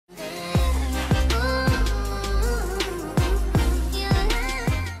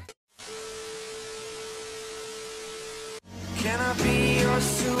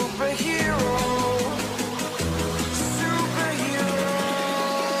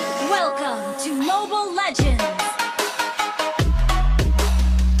Welcome to Mobile Legends!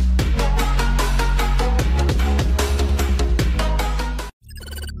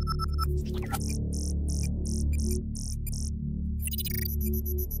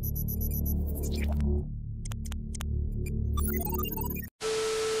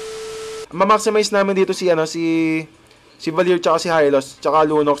 Ma-maximize namin dito si Valier tsaka si Hylos tsaka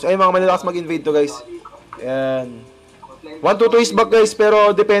Lunox. Ay, mga malalakas mag-invade to, guys. Ayan. 1-2-2 is back, guys,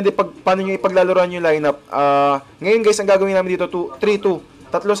 pero depende paano nyo ipaglalaroan yung lineup. Ngayon, guys, ang gagawin namin dito 3-2.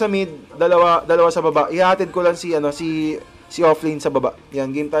 Tatlo sa mid, dalawa sa baba. Ihatid ko lang si offlane sa baba.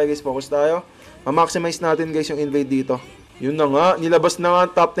 Yan, game tayo, guys. Focus tayo. Ma-maximize natin, guys, yung invade dito. Yun na nga, nilabas na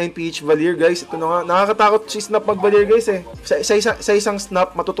nga top 9 PH Valier, guys. Ito na nga, nakakatakot si snap mag-Valier, guys, eh. Sa isang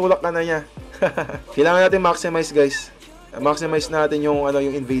snap, matutulak ka na niya. Kailangan natin maximize, guys. Maximize natin yung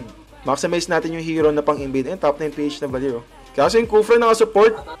invade. Maximize natin yung hero na pang-invade. Ayun, top 9 PH na Valier, oh. Kaso yung Kufra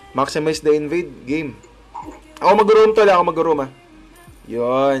naka-support. Maximize the invade, game. Ako mag-roam to, ako mag-roam, ah.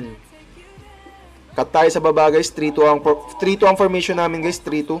 Yun. Cut tayo sa baba, guys. 3-2 ang formation namin, guys.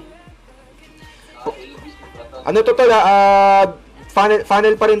 3-2. Ano to tala?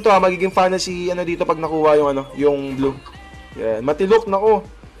 Funnel pa rin to, ha. Magiging funnel si dito pag nakuha yung blue. Yan, matilok nako.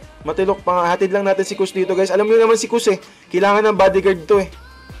 Matilok pa nga. Hatid lang natin si Kus dito, guys. Alam niyo naman si Kus, eh. Kailangan ng bodyguard to, eh.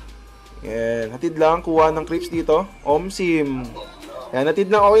 Yan, hatid lang, kuha ng creeps dito. Omsim. Yan, hatid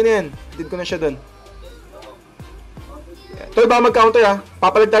lang, okay na yan. Hatid ko na siya doon. Tol, ba mag-counter, ha?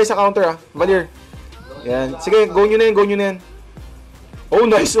 Papalag tayo sa counter, ha? Valier. Yan, sige, go nyo na yan. Oh,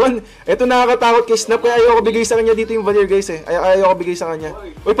 nice one. Ito nakakatakot kay Snap, kaya ayoko bigay sa kanya dito yung Valier, guys, eh. Ayoko bigay sa kanya.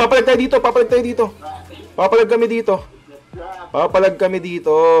 Uy, papalag tayo dito. Papalag kami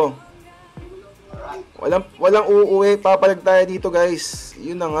dito. Walang uuwi. Papalag tayo dito, guys.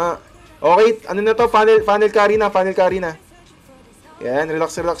 Yun na nga. Okay, ano na to? Funnel carry na. Yan,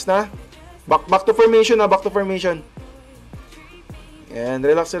 relax na. Back to formation, ha. Back to formation. Yan,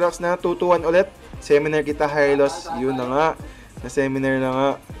 relax na. 2-2-1 ulit. Seminar kita, Hylos. Yun na nga. Na-seminar na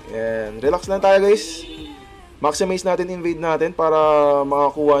nga. Yan. Relax lang tayo, guys. Maximize natin, invade natin para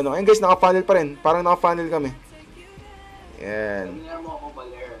makakuha ng... Ayun, guys, naka-funnel pa rin. Parang naka-funnel kami. Yan.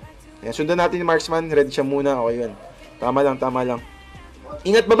 Yan, sundan natin yung marksman. Red siya muna. Okay, yun. Tama lang.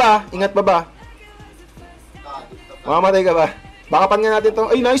 Ingat baba. Mamamatay ka ba? Baka pan nga natin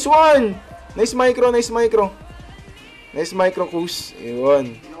to. Ay, nice one! Nice micro. Nice micro, Kus.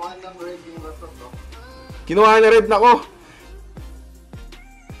 Ayun. Kinuha na red na ko.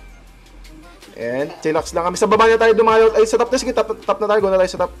 And, chillax lang kami. Sa baba na tayo dumalaw. Ay, sa top na. Sige, top na tayo. Go na tayo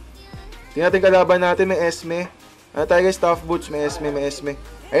sa top. Tingnan natin kalaban natin. May Esme. Ano tayo, guys? Tough boots. May Esme.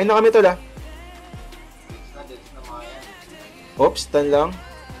 Ayun na kami tol, ha. Oops, stun lang.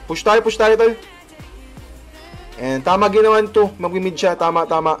 Push tayo, tol. And, tama ginawan to. Mag-mid siya. Tama.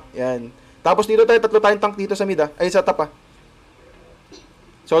 Yan. Tapos dito tayo. Tatlo tayong tank dito sa mid, ha. Ay, sa top, ha.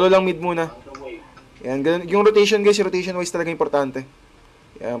 Solo lang mid muna. Yan. Ganun. Yung rotation, guys. Rotation wise talaga importante.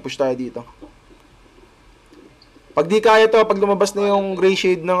 Yan. Push tayo dito. Pag di kaya to, pag lumabas na yung gray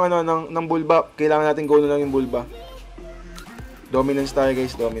shade ng bulba, kailangan natin go na lang yung bulba. Dominance tayo,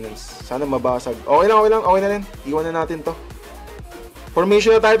 guys, dominance. Sana mabasag. Okay na rin. Iwan na natin to.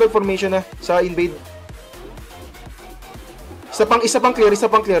 Formation na tayo, formation na sa invade. Isa pang clear.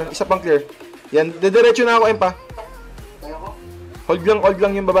 Yan, dediretso na ako, Empa. Hold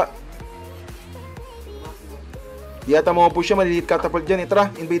lang yung baba. Di ata mo push siya, maliliit catapult dyan. Tara,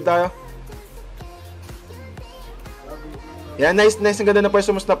 invade tayo. Yan, nice. Ang ganda na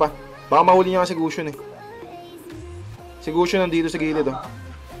pwesto mo, Snap, ha. Baka mahuli niya kasi Gusion, eh. Si Gusion nandito sa gilid, oh.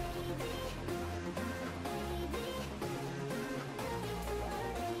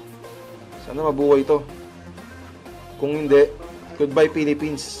 Sana mabuhay to. Kung hindi, goodbye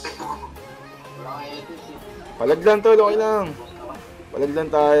Philippines. Palag lang to, okay lang. Palag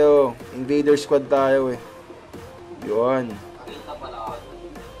lang tayo. Invader squad tayo, eh. Yun.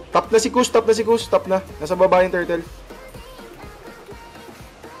 Top na si Kus. Nasa baba yung turtle.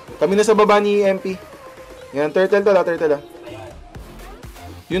 Kami na sa baba ni MP. Yan, turtle to, turtle.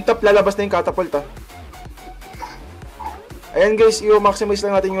 Yung top, lalabas na yung catapult, ha. Ayan, guys, i-maximize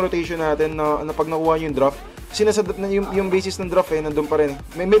lang natin yung rotation natin na pag nakuha yung draft. Kasi yung basis ng draft, eh, nandun pa rin.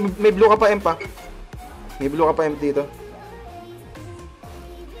 May blue ka pa, MP, ha. May blue ka pa, MP dito.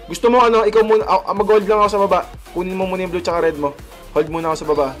 Gusto mo, ikaw muna, mag-hold lang ako sa baba. Kunin mo muna yung blue tsaka red mo. Hold muna ako sa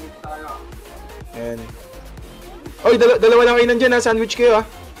baba. Ayan. Oy, dalawa lang kayo nandyan, ha. Sandwich kayo, ha.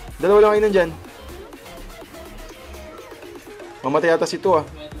 Dalawa lang kayo nandyan. Mamatay yata si Tu, ha.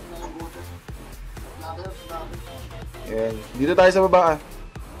 Ayan. Dito tayo sa baba, ha.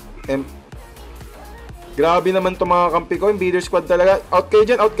 Grabe naman to mga kampi ko. Invader squad talaga. Out kayo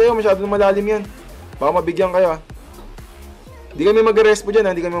dyan. Out kayo. Masyadong malalim yan. Baka mabigyan kayo, Hindi kami mag-respo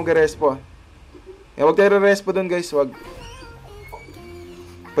dyan, Hindi kami mag-respo, Huwag tayo re-respo dun, guys. Huwag.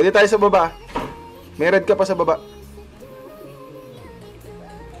 Pwede tayo sa baba. May red ka pa sa baba.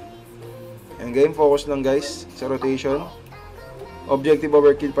 Ayan, game. Focus lang, guys. Sa rotation. Objective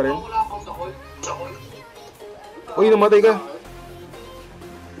overkill pa rin. Uy, namatay ka.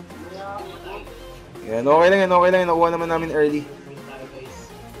 Yan, okay lang yan. Okay lang yan. Nakuha naman namin early.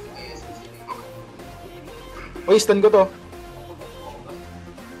 Uy, stun ko to.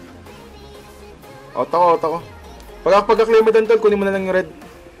 Out ako. Pagka-claim mo doon, tol, kunin mo na lang yung red.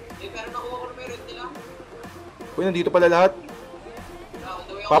 Uy, nandito pala lahat.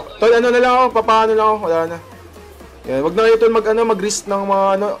 Tol, ano na lang ako, papaano lang ako, wala na. Yan, wag na kayo tol mag-risk ng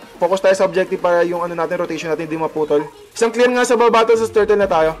mga focus tayo sa objective para yung natin, rotation natin hindi maputol. Isang clear nga sa baba to, sa turtle na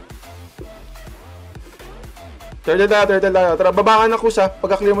tayo. Turtle tayo. Tara, baba ka na kusa,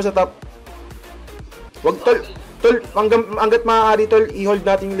 pagka-clear mo sa top. Wag tol, hanggat maaari tol, i-hold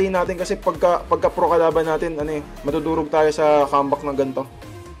natin yung lane natin kasi pagka pro kalaban natin, matudurog tayo sa comeback ng ganito.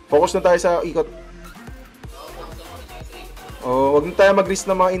 Focus na tayo sa ikot. Oh, wag na tayo mag-risk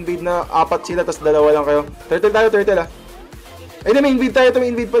ng mga invade na 4 sila tas 2 lang kayo. Turtle tayo, Ay, may invade tayo, may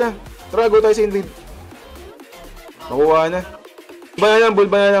invade pala. Tara, go tayo sa invade. Nakuha na. Bull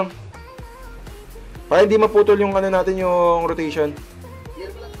na lang. Para hindi maputol yung natin yung rotation.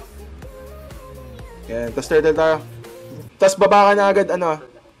 Yan, tas turtle tayo. Tas baba ka na agad,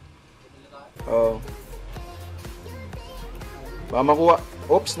 Oh. Baka makuha.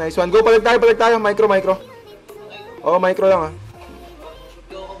 Oops, nice one. Go, palag tayo. Micro. Oh, micro lang,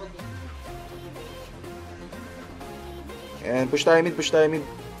 Yan, push tayo mid.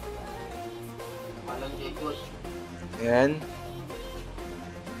 Yan.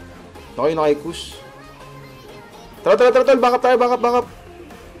 Okay, nakaikus. Tara, back up.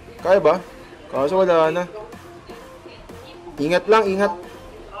 Kaya ba? Kaso wala na. Ingat lang.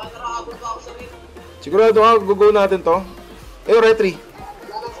 Sigurado ka, go natin to. Retry.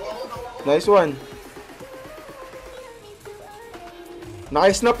 Nice one.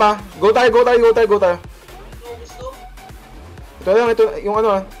 Naka-snap pa. Go tayo. Ito lang, yung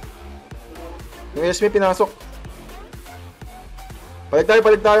yung SME pinasok. Palag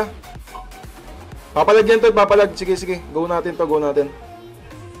tayo. Papalag yan to, Sige. Go natin.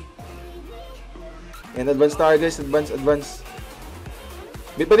 Yan, advance tayo guys, advance.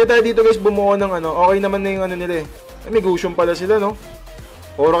 Pwede tayo dito guys, bumuo ng okay naman na yung nila may Gusion pala sila, no?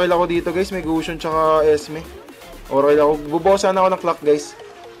 Oracle ako dito guys, may Gusion tsaka Esme. Oracle ako, bubuo sana ako ng clock guys.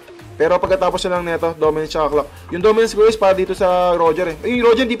 Pero pagkatapos na lang nito, dominance tsaka clock. Yung dominance guys, para dito sa Roger yung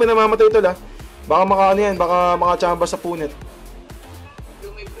Roger hindi pa namamatay ito Baka baka makachamba sa punit.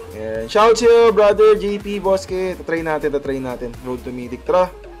 Yan, shout to you, brother JP Bosque. Tatry natin. Road to Mythic,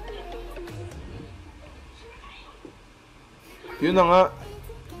 tara. Yun na nga.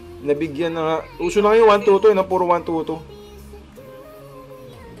 Nabigyan na nga. Uso na ngayon 1-2-2, puro 1-2-2.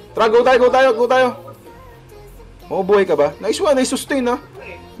 Tara, go tayo. Buhay ka ba? Nice one, nice sustain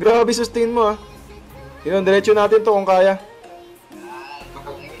Grabe sustain mo Yun, diretso natin to kung kaya.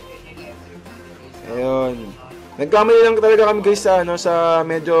 Ayun. Nagkamali lang talaga kami guys sa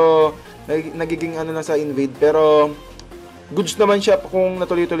medyo nagiging lang sa invade. Pero goods naman siya kung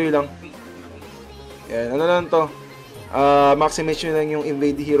natuloy-tuloy lang. Yan, lang to. Maximize nyo lang yung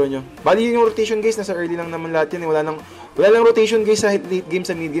invade hero nyo. Bali yung rotation guys, nasa early lang naman lahat yan. Wala lang rotation guys sa late game,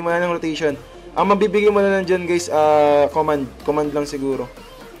 sa mid game. Wala lang rotation. Ang mabibigay mo na lang dyan guys, command lang siguro.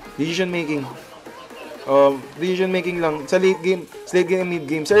 Decision making lang sa late game and mid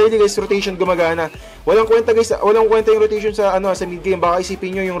game. Sa early guys, rotation gumagana. Walang kwenta guys, yung rotation sa sa mid game. Baka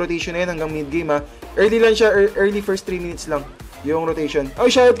isipin nyo yung rotation na yan hanggang mid game Early lang siya, early first 3 minutes lang yung rotation. Oh,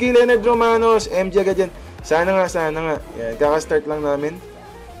 shout out kay Leonard Romanos, MJ agad yan. Sana nga. Yan, kaka-start lang namin.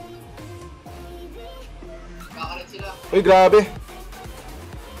 Uy, grabe.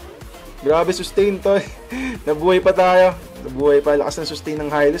 Grabe sustain to. Nabuhay pa tayo. Lakas ng sustain ng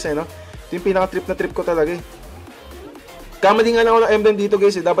Hylos Ito yung pinaka-trip na trip ko talaga Kamali nga lang ako ng emblem dito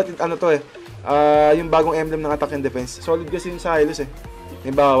guys Dapat yung bagong emblem ng attack and defense. Solid kasi yung sa Hylos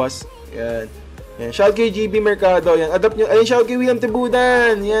May bawas. Yan. Shout kay GB Mercado. Yan. Adapt nyo. Ayun, shout kay William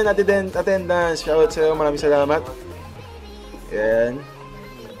Tibudan. Yan, attendance. Shout sa'yo. Maraming salamat. Yan.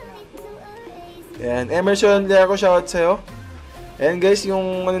 Emerson Leco, shout sa'yo. Ayan guys,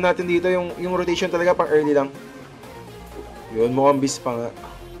 yung natin dito, yung rotation talaga pang early lang. Yun, mukhang beast pa nga.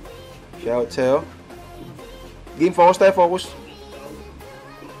 Shout sa'yo. Game, focus tayo, focus.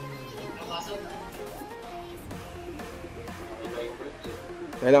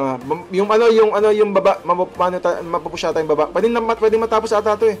 Kaya lang yung baba, mapupusya tayong baba. Pwede matapos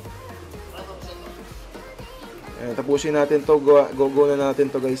ata to eh. Ayan, tapusin natin to, go na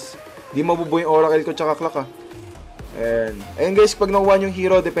natin to guys. Di mabubuo yung oracle ko tsaka clock Ayan guys, pag nakuha yung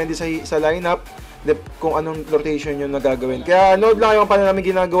hero, depende sa lineup, kung anong rotation yung nagagawin. Kaya nood lang yung paano namin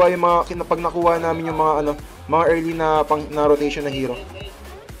ginagawa yung mga, pag nakuha namin yung mga early na rotation na hero.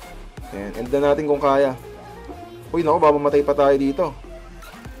 Ayan, end na natin kung kaya. Uy, naku, baka mamatay pa tayo dito.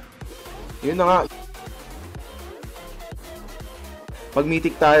 Yun na nga. Pag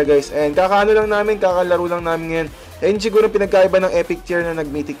mythic tayo guys. And kakalaro lang namin ngayon. Ayun siguro pinagkaiba ng epic tier na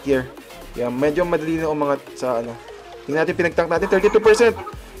nag-mythic tier. Yan, medyo madali na umangat sa Tingnan natin pinagtank natin, 32%.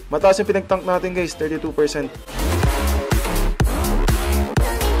 Mataas yung pinagtank natin guys, 32%.